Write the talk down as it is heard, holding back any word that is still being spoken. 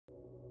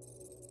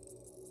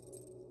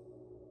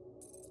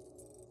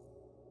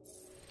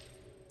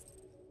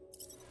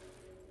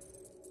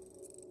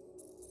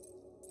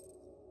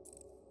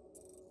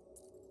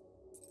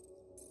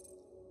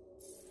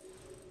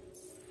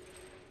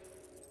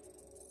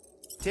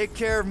Take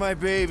care of my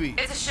baby.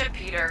 It's a ship,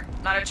 Peter,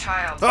 not a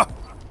child.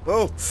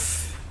 Oh,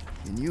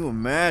 can you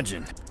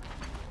imagine?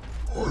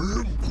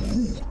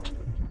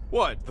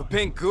 What, the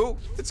pink goo?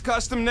 It's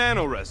custom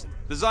nanoresin,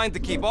 designed to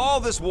keep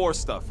all this war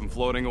stuff from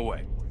floating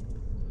away.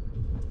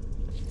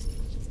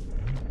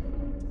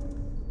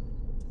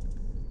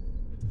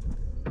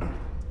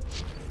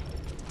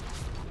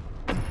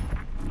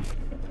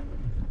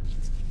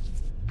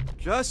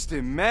 Just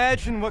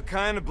imagine what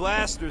kind of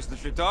blasters the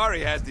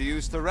Chitauri had to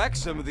use to wreck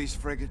some of these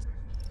frigates.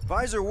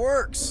 Visor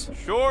works.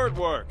 Sure it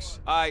works.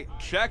 I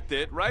checked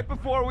it right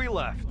before we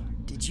left.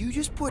 Did you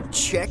just put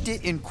 "checked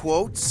it" in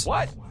quotes?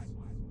 What?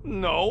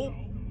 No.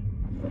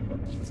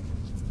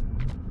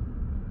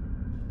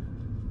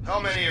 How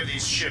many of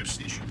these ships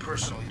did you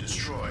personally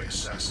destroy,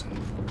 Assassin?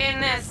 In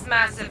this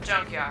massive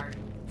junkyard,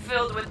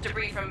 filled with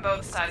debris from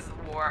both sides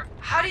of the war.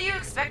 How do you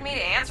expect me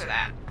to answer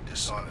that?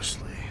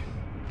 Dishonestly.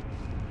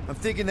 I'm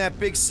thinking that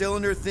big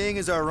cylinder thing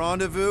is our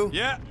rendezvous.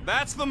 Yeah,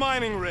 that's the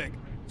mining rig.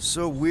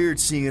 So weird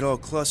seeing it all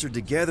clustered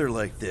together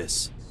like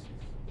this.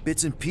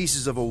 Bits and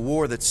pieces of a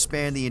war that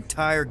spanned the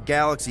entire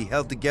galaxy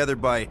held together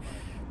by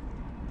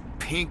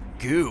pink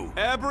goo.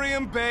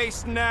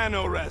 Ebrium-based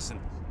nanoresin.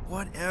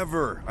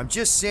 Whatever. I'm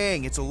just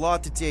saying, it's a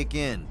lot to take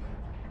in.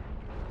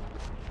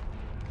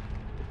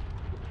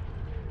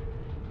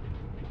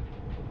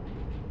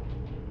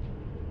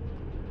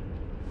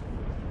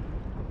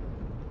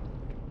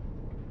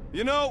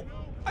 You know,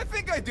 I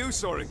think I do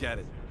sort of get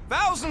it.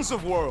 Thousands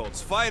of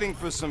worlds fighting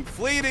for some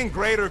fleeting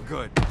greater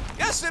good.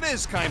 Yes, it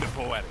is kind of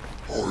poetic.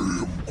 I am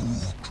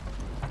Groot.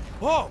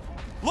 Oh,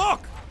 look!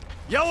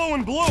 Yellow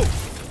and blue.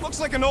 Looks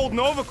like an old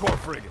Nova Corps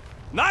frigate.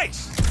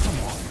 Nice! Come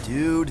on,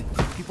 dude.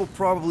 People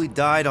probably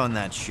died on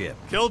that ship.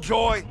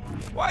 Killjoy,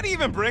 why'd he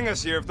even bring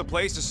us here if the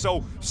place is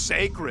so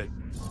sacred?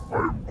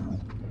 I'm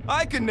Groot.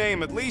 I can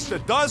name at least a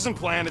dozen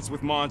planets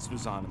with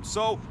monsters on them,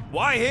 so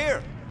why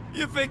here?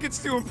 You think it's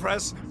to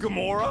impress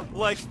Gamora?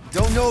 Like...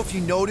 Don't know if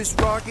you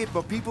noticed, Rocket,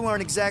 but people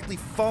aren't exactly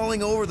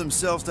falling over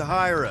themselves to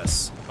hire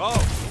us.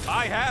 Oh,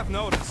 I have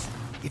noticed.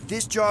 If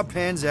this job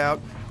pans out,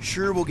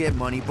 sure we'll get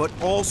money, but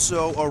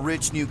also a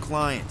rich new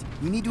client.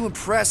 We need to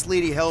impress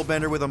Lady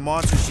Hellbender with a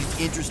monster she's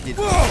interested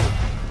in. Whoa!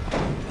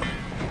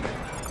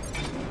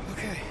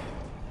 Okay.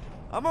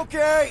 I'm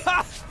okay.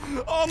 Ha!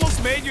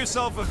 Almost made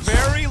yourself a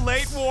very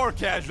late war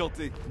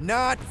casualty.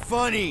 Not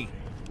funny.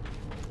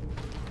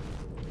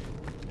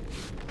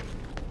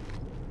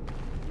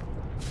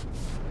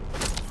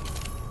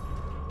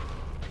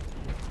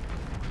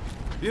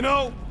 You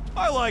know,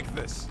 I like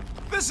this.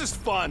 This is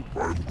fun.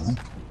 I'm Groot.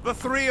 The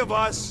three of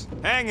us,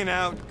 hanging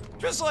out,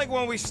 just like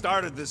when we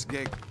started this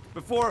gig,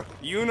 before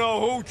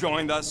you-know-who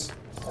joined us.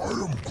 I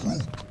am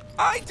Groot.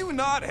 I do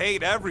not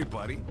hate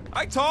everybody.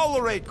 I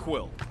tolerate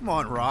Quill. Come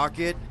on,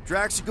 Rocket.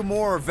 Drax and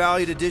Gamora are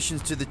valued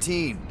additions to the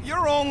team.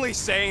 You're only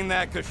saying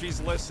that because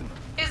she's listening.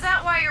 Is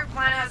that why your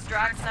plan has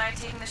Drax and I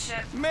taking the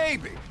ship?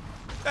 Maybe.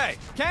 Hey,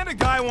 can't a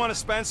guy want to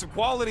spend some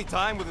quality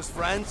time with his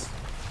friends?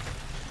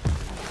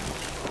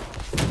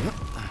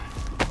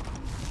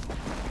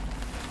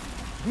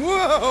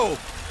 Whoa!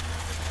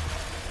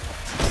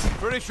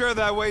 Pretty sure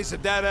that way's a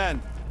dead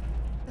end.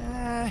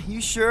 You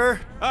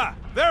sure? Ah,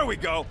 there we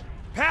go.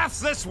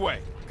 Path's this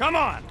way. Come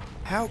on.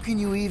 How can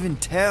you even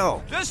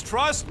tell? Just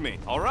trust me,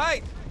 all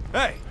right?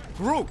 Hey,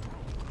 Groot,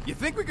 you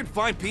think we could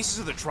find pieces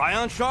of the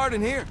Tryon Shard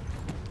in here?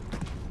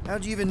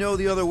 How'd you even know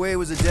the other way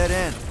was a dead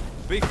end?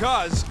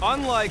 Because,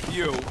 unlike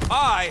you,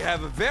 I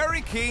have a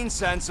very keen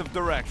sense of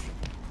direction.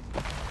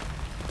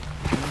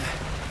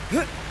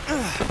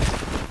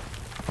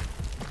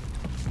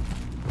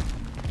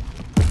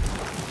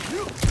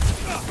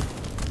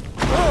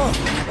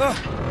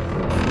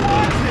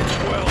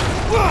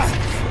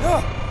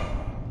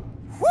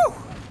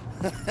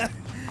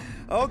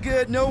 All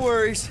good, no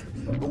worries.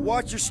 But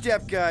watch your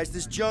step, guys.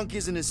 This junk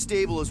isn't as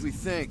stable as we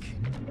think.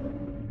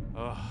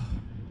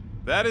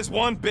 That is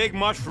one big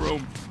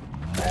mushroom.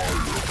 Take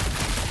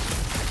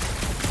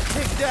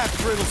that,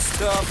 brittle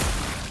stuff.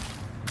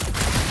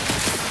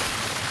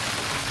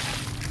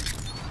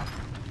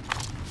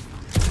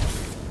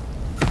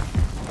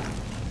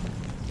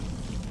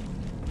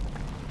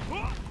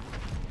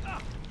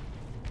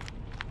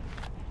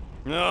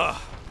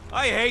 Ugh,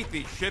 I hate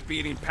these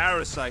ship-eating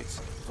parasites.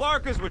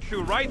 Flarkers would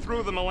chew right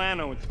through the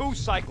Milano in 2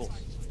 cycles.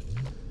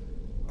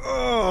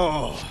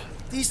 Oh,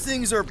 these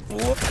things are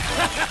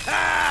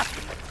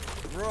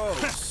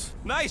gross.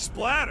 Nice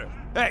splatter.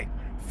 Hey,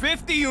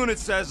 50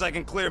 units says I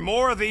can clear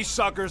more of these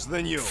suckers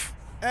than you.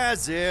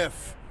 As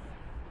if.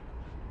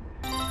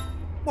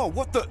 Whoa,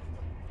 what the?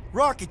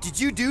 Rocket, did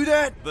you do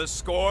that? The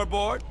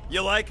scoreboard?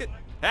 You like it?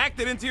 Hacked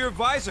it into your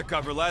visor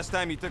cover last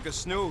time you took a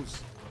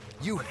snooze.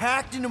 You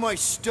hacked into my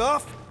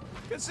stuff?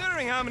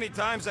 Considering how many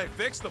times I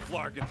fixed the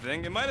Flarkin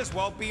thing, it might as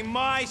well be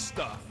my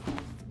stuff.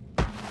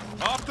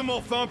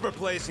 Optimal thumper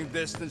placing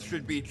distance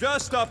should be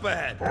just up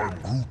ahead. I'm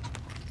Groot.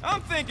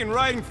 I'm thinking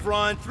right in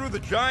front, through the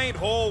giant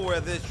hole where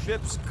this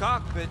ship's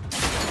cockpit...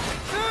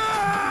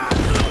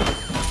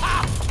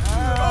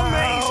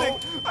 Amazing!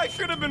 I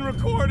should have been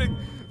recording.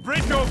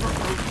 Bridge over,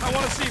 Groot. I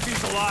want to see if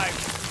he's alive.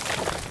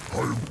 I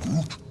am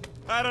Groot.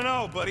 I don't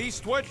know, but he's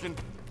twitching.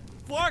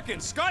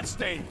 Flarkin, Scott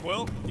stained,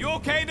 Quill. You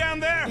okay down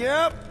there?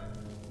 Yep.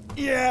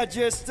 Yeah,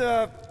 just,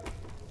 thought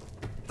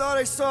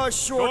I saw a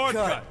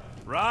shortcut.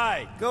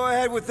 Right. Go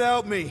ahead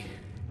without me.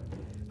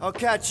 I'll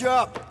catch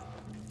up.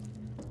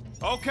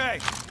 Okay.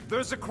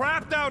 There's a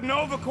crapped-out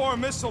Nova Corps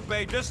missile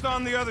bay just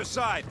on the other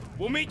side.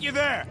 We'll meet you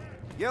there.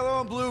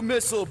 Yellow and blue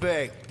missile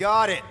bay.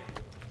 Got it.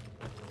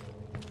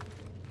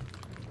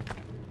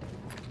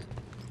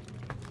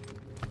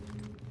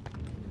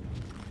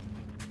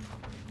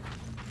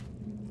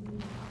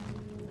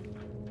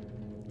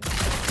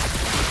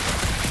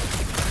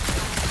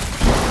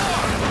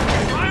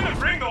 Trying to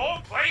bring the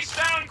whole place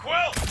down, Quill?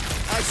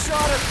 I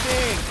shot a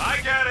thing.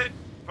 I get it.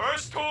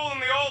 First tool in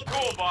the old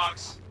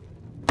toolbox.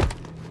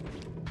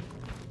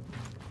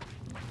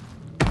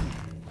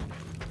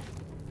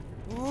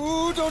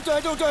 Ooh, don't die,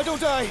 don't die, don't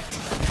die!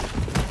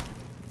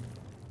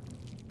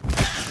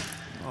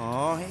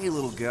 Aw, hey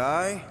little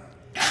guy.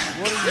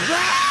 What are you...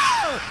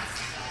 Ah!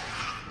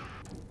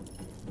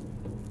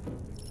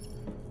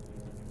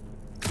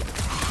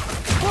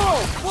 Whoa,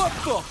 what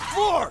the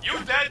fuck?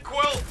 You dead,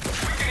 Quill?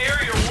 We can hear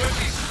your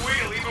woodsy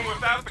squeal even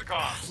without the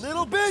comms.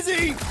 Little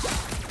busy!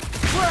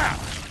 Crap!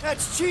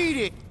 That's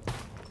cheating!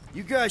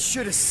 You guys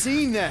should have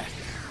seen that.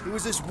 It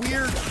was this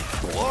weird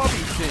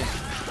blobby thing.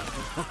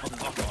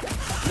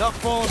 Not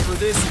falling for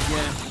this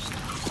again.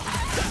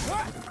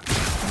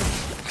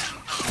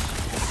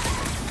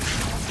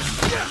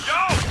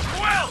 Yo,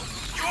 Quill!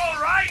 You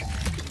alright?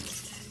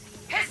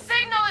 His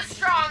signal is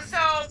strong,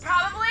 so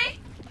probably?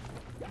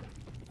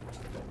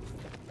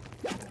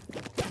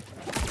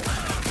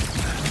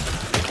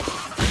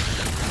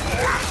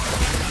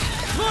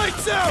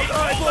 Lights out,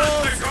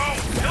 eyeballs! Let go!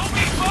 He'll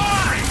be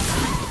fine!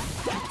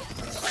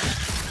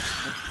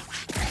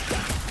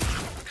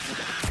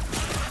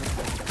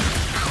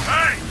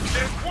 Hey,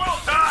 if Quill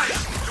dies,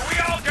 do we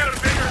all get a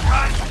bigger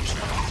cut?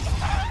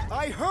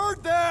 I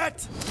heard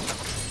that!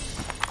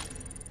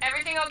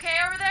 Everything okay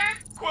over there?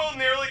 Quill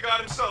nearly got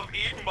himself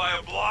eaten by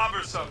a blob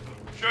or something.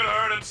 Should've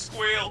heard him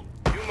squeal.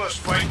 You must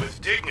fight with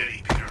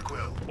dignity, Peter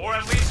Quill. Or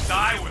at least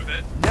die with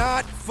it.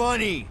 Not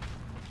funny!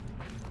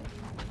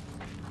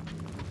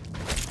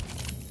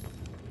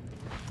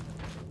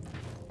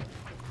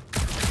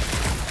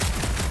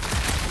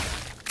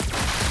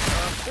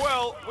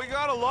 Quill, we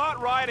got a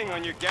lot riding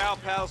on your gal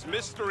pal's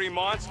mystery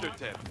monster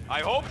tip.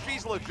 I hope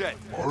she's legit.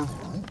 I'm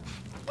Groot.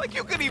 Like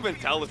you could even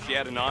tell if she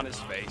had an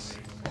honest face.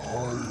 I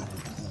am Groot.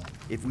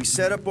 If we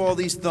set up all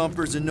these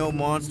thumpers and no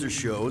monster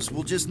shows,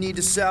 we'll just need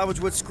to salvage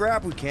what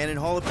scrap we can and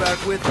haul it back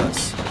with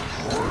us.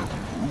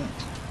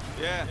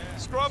 Yeah,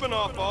 scrubbing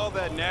off all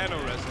that nano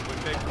resin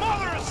would take—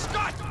 Mother of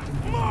Scott!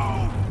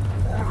 Move!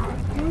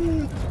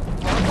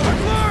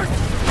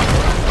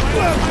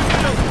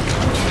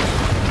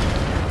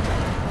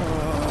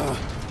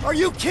 Are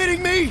you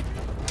kidding me?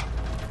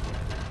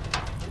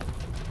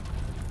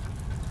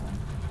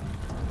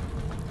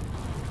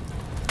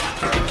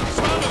 Son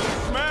of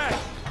a smash!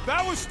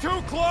 That was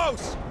too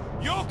close!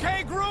 You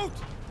okay, Groot?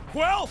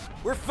 Quill?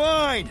 We're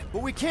fine,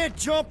 but we can't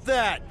jump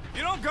that.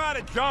 You don't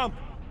gotta jump.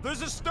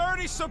 There's a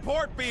sturdy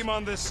support beam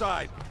on this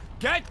side.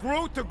 Get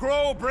Groot to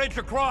grow a bridge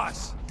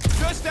across.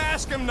 Just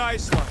ask him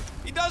nicely.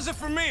 He does it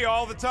for me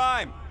all the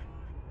time.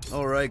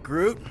 All right,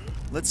 Groot.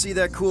 Let's see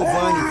that cool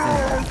viney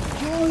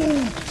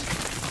thing.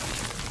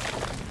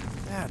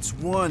 That's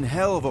one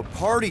hell of a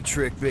party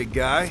trick, big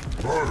guy.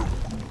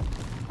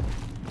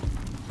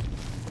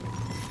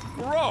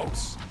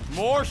 Gross.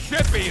 More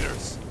ship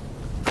eaters.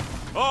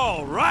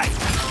 All right.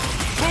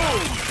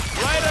 Boom.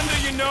 Right under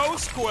your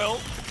nose, Quill.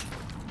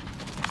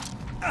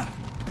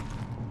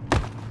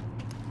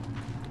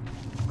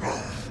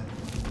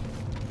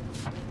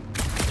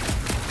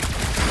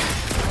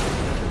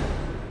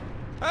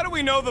 How do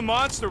we know the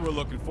monster we're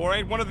looking for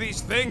ain't one of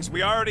these things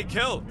we already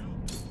killed?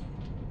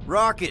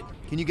 Rocket,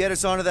 can you get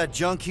us onto that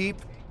junk heap?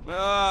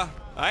 I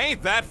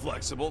ain't that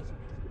flexible.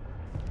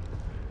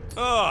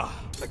 Ugh,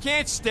 I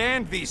can't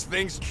stand these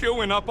things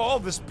chewing up all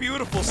this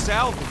beautiful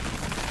salvage.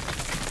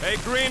 Hey,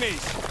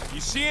 Greenies, you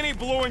see any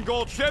blue and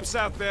gold ships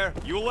out there,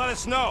 you let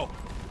us know.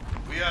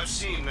 We have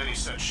seen many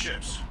such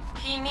ships.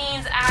 He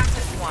means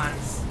active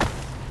ones.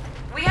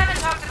 We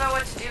haven't talked about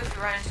what to do if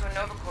we run into a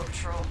Nova Corps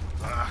patrol.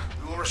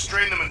 We will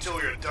restrain them until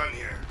we are done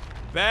here.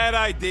 Bad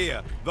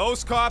idea.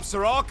 Those cops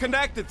are all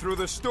connected through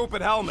their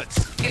stupid helmets.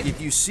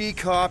 If you see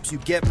cops, you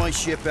get my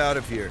ship out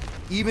of here,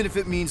 even if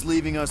it means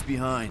leaving us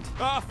behind.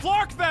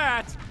 Flark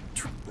that!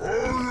 I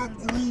am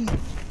Groot.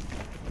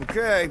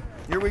 Okay,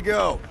 here we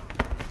go.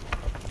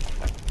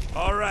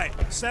 All right,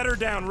 set her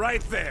down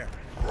right there.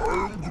 I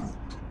am Groot.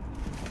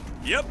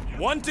 Yep,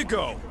 one to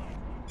go.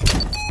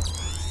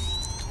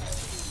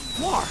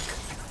 Flark!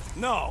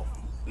 No!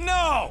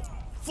 No!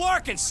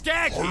 Flark and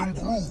Skaggy! I am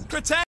Groot.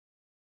 Protect!